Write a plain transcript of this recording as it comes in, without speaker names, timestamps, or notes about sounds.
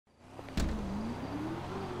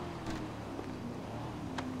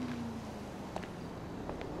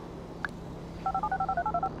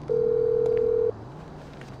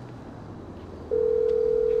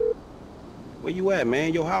Where you at,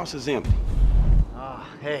 man? Your house is empty. Oh,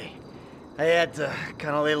 hey. I had to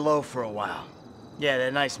kind of lay low for a while. Yeah,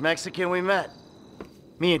 that nice Mexican we met.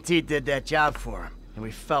 Me and T did that job for him, and we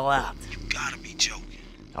fell out. You gotta be joking.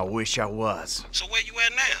 I wish I was. So where you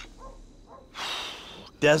at now?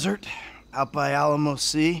 Desert, out by Alamo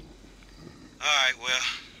Sea. All right, well,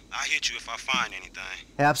 I'll hit you if I find anything.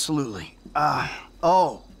 Absolutely.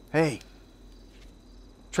 Oh, hey.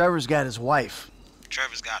 Trevor's got his wife.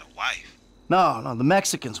 Trevor's got a wife? No, the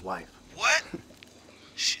Mexican's wife. What?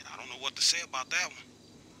 Shit, I don't know what to say about that one.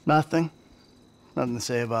 Nothing. Nothing to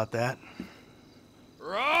say about that.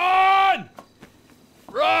 Ron!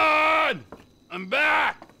 Ron! I'm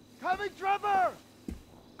back! Coming, Trevor!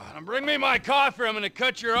 Bring me my coffee, I'm gonna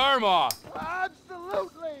cut your arm off.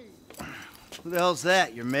 Absolutely! Who the hell's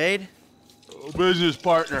that, your maid? Business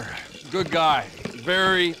partner. Good guy.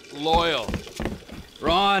 Very loyal.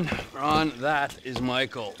 Ron, that is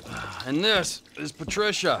Michael. And this is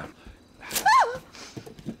Patricia.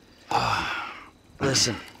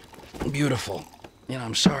 Listen, beautiful. You know,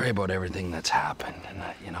 I'm sorry about everything that's happened. And,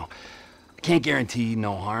 I can't guarantee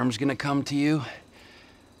no harm's gonna come to you.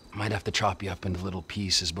 I might have to chop you up into little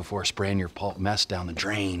pieces before spraying your pulp mess down the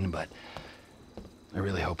drain, but I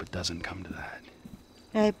really hope it doesn't come to that.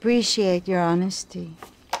 I appreciate your honesty.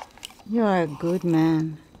 You are a good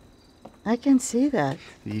man. I can see that.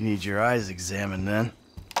 You need your eyes examined, then.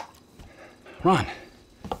 Ron,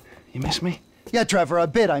 you miss me? Yeah, Trevor, a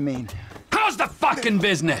bit, I mean. How's the fucking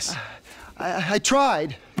business? I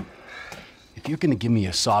tried. If you're gonna give me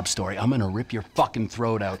a sob story, I'm gonna rip your fucking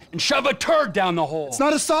throat out and shove a turd down the hole. It's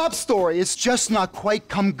not a sob story. It's just not quite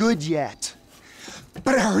come good yet.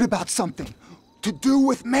 But I heard about something to do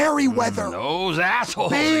with Merryweather. Those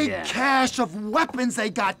assholes Big again. cache of weapons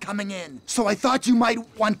they got coming in. So I thought you might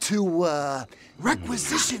want to,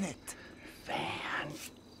 requisition it.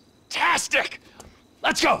 Fantastic!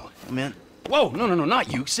 Let's go! I'm in. Whoa, no,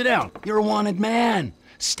 not you. Sit down. You're a wanted man.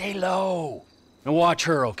 Stay low. And watch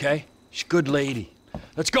her, okay? She's a good lady.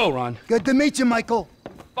 Let's go, Ron. Good to meet you, Michael.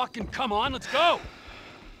 Fucking come on, let's go!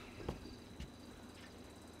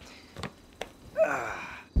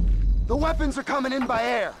 The weapons are coming in by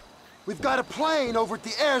air. We've got a plane over at the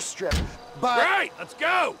airstrip, but... Right, let's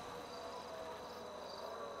go!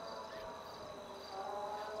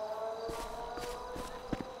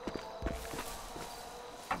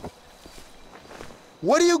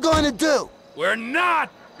 What are you going to do? We're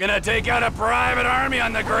not gonna take out a private army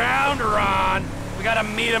on the ground, Ron. We gotta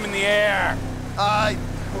meet them in the air.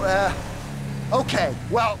 Okay.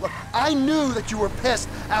 Well, I knew that you were pissed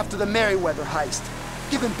after the Merryweather heist,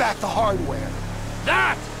 giving back the hardware.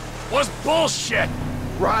 That was bullshit!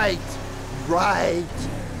 Right.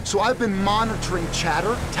 So I've been monitoring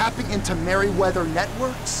chatter, tapping into Merryweather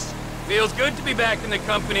networks. Feels good to be back in the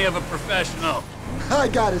company of a professional. I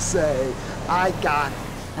gotta say, I got it.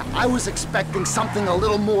 Now, I was expecting something a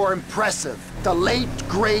little more impressive. The late,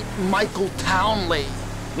 great Michael Townley.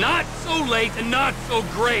 Not so late and not so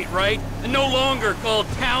great, right? And no longer called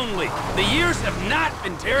Townley. The years have not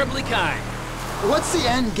been terribly kind. What's the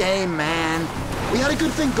end game, man? We had a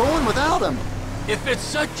good thing going without him. If it's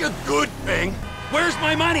such a good thing, where's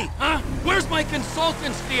my money, huh? Where's my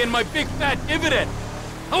consultancy and my big fat dividend?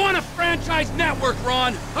 I want a franchise network,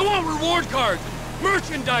 Ron. I want reward cards,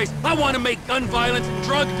 merchandise. I want to make gun violence and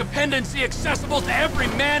drug dependency accessible to every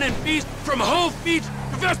man and beast from Hove Beach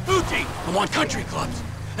to Vespucci. I want country clubs,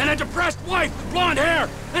 and a depressed wife with blonde hair,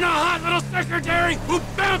 and a hot little secretary who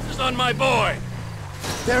bounces on my boy.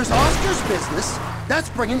 There's Oscar's business. That's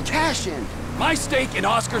bringing cash in. My stake in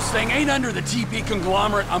Oscar's thing ain't under the TP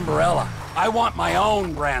conglomerate umbrella. I want my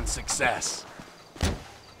own brand success.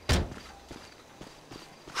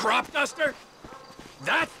 Crop duster?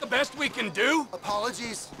 That's the best we can do?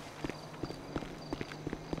 Apologies.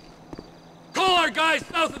 Call our guys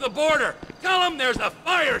south of the border. Tell them there's a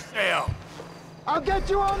fire sale. I'll get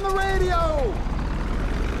you on the radio!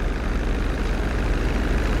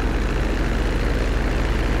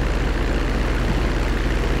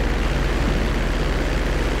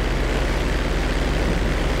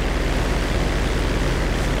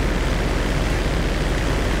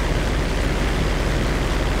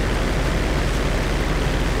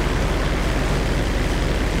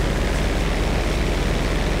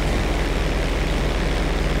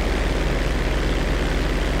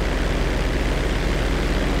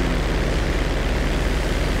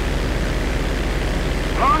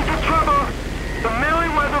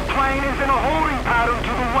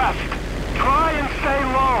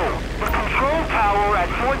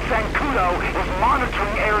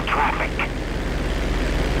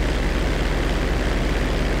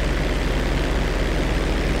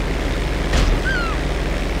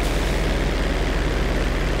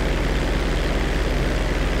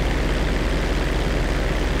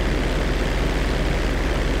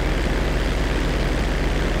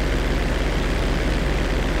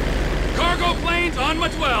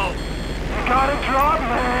 up,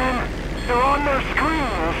 man. They're on their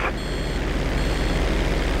screens.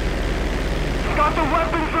 Got the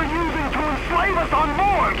weapons they're using to enslave us on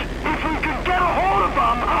board. If we could get a hold of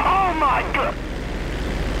them, oh my god.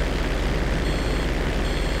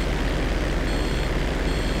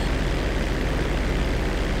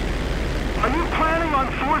 Are you planning on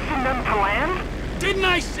forcing them to land? Didn't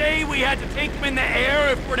I say we had to take them in the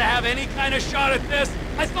air if we're to have any kind of shot at this?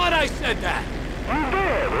 I thought I said that. You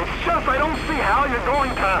did. It's just I don't see how you're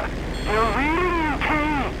going to... You're reading your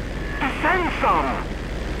team. Descend some.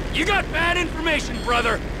 You got bad information,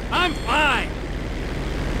 brother. I'm fine.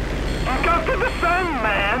 You got to descend,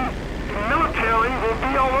 man. The military will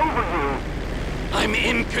be all over you. I'm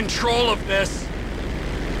in control of this.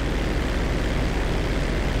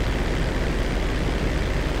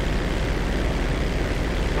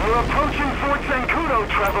 We're approaching Fort Zancudo,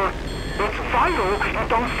 Trevor. It's vital you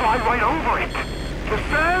don't fly right over it.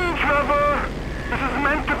 Descend, Trevor. This is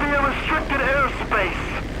meant to be a restricted airspace.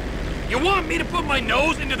 You want me to put my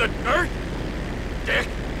nose into the dirt? Dick.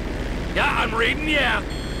 Yeah, I'm reading, yeah.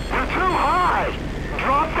 You're too high.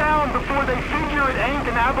 Drop down before they figure it ain't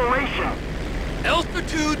an aberration.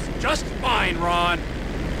 Altitude's just fine, Ron.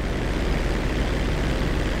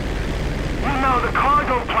 You know, the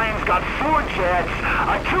cargo plane's got 4 jets,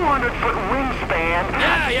 a 200-foot wingspan...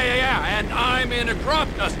 Yeah, and I'm in a crop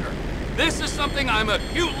duster. This is something I'm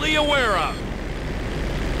acutely aware of.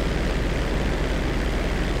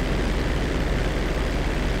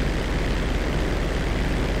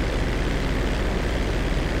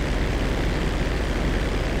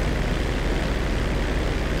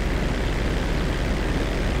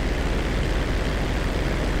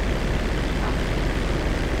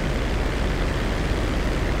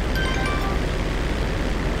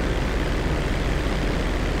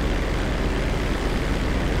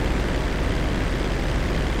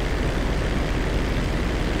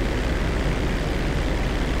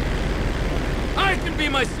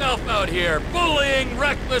 Myself out here, bullying,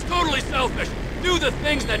 reckless, totally selfish. Do the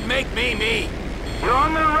things that make me me. You're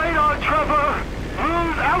on the radar, Trevor.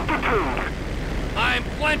 Lose altitude. I'm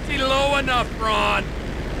plenty low enough, Ron.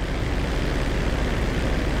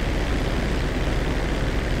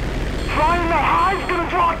 Flying the high's gonna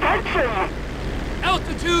draw attention.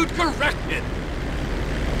 Altitude corrected.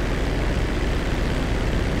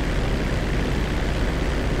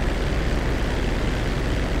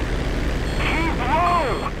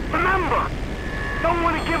 Remember, don't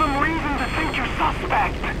want to give them reason to think you're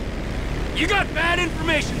suspect. You got bad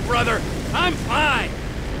information, brother. I'm fine.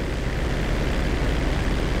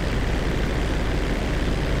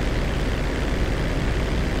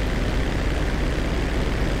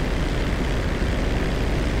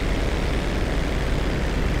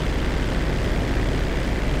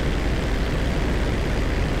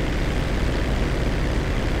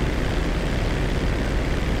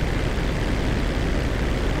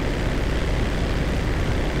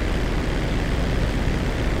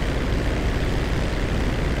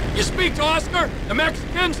 You speak to Oscar? The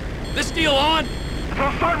Mexicans? This deal on?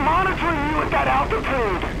 They'll start monitoring you at that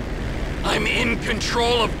altitude. I'm in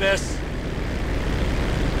control of this.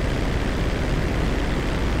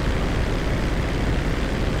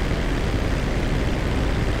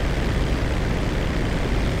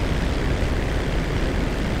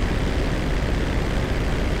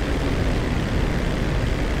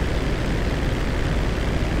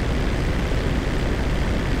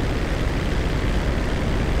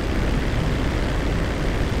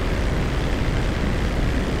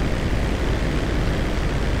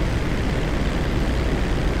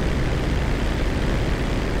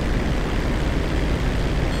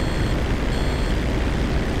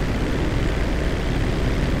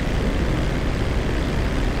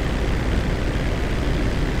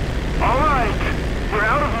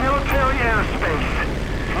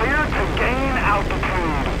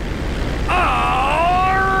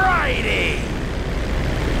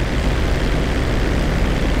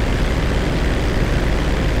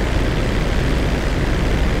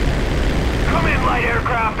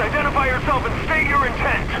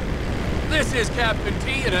 This is Captain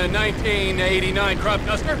T in a 1989 crop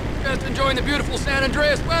duster. Just enjoying the beautiful San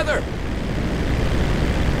Andreas weather.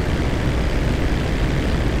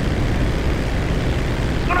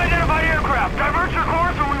 Unidentified aircraft, divert your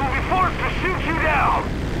course or we will be forced to shoot you down.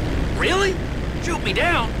 Really? Shoot me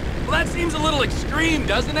down? Well, that seems a little extreme,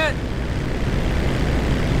 doesn't it?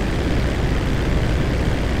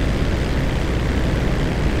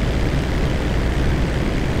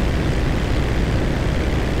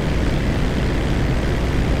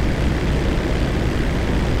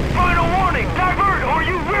 Final warning, divert or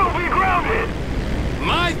you will be grounded.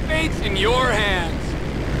 My fate's in your hands.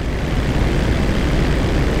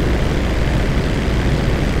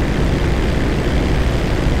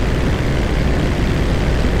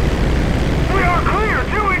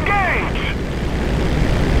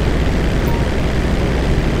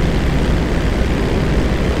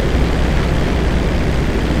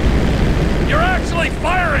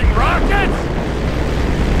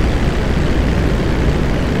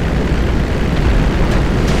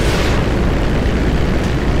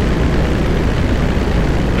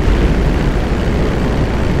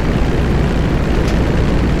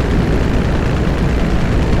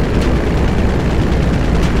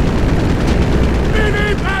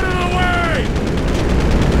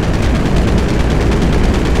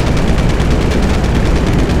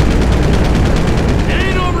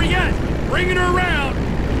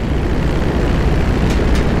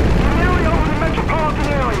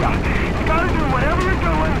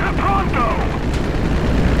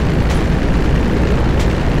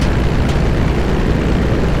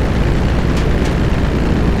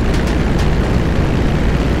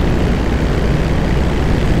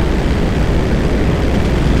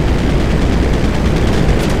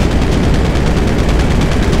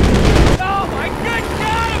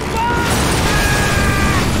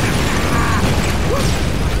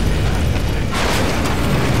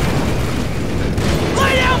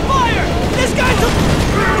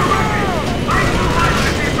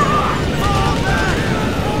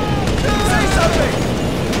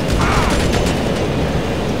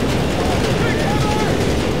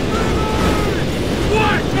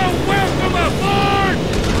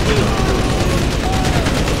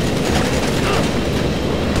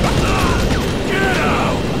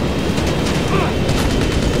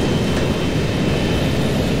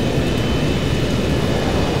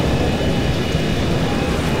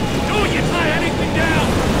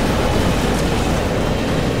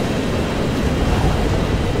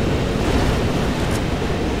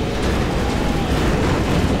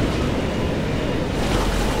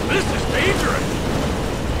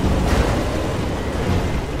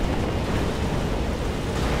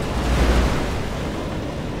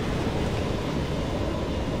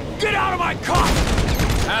 Get out of my car!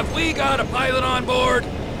 Have we got a pilot on board?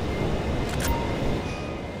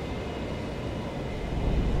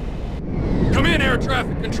 Come in, air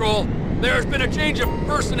traffic control. There's been a change of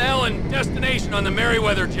personnel and destination on the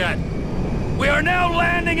Merryweather jet. We are now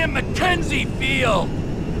landing at McKenzie Field.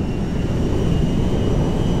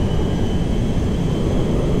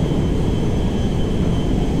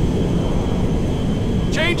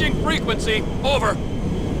 Changing frequency. Over.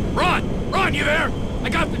 Ron! Ron, you there? I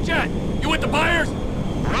got the jet. You with the buyers?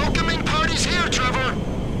 Welcoming party's here, Trevor.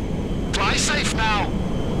 Fly safe now.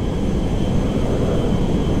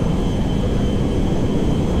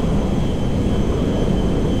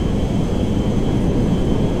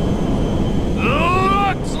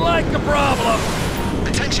 Looks like a problem.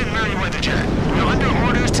 Attention, Merryweather jet. We're under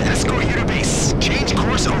orders to escort you to base. Change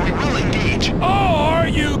course or we will engage. Or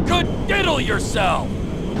you could diddle yourself.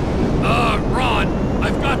 Ron,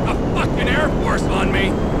 I've got the fucking Air Force on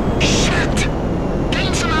me. Shit!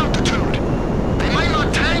 Gain some altitude. They might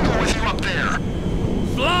not tangle with you up there.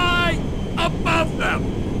 Fly above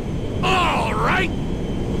them. All right.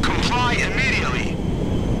 Comply immediately.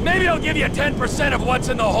 Maybe I'll give you 10% of what's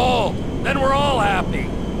in the hole. Then we're all happy.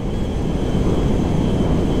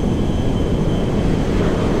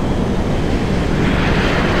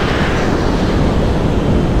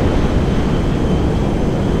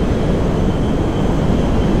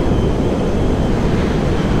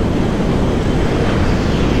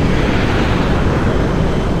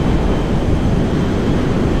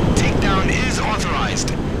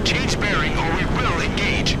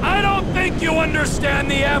 Understand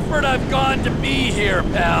the effort I've gone to be here,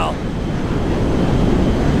 pal.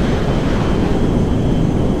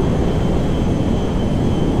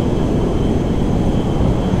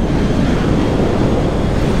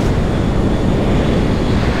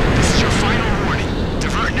 This is your final warning.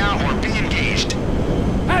 Divert now or be engaged.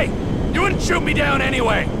 Hey, you wouldn't shoot me down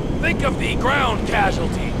anyway. Think of the ground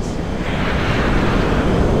casualties.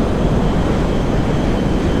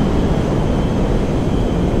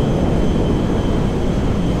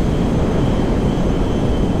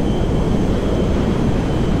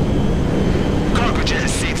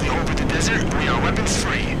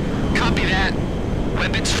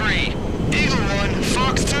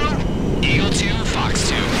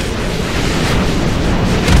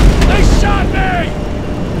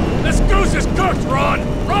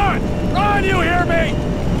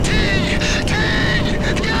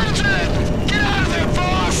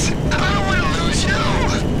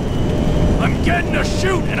 Getting a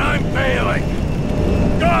shoot and I'm failing.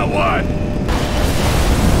 Got one.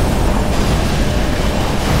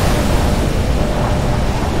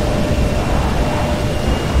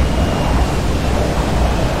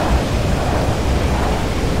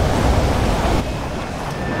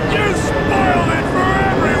 You spoiled it for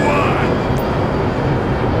everyone.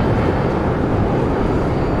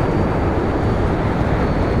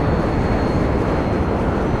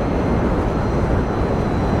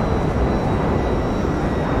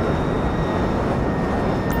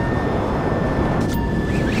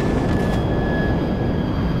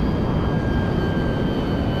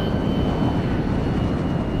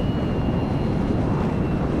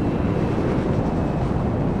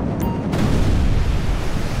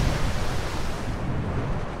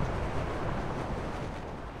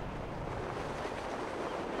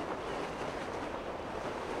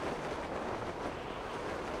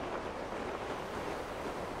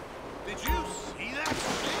 Did you see that?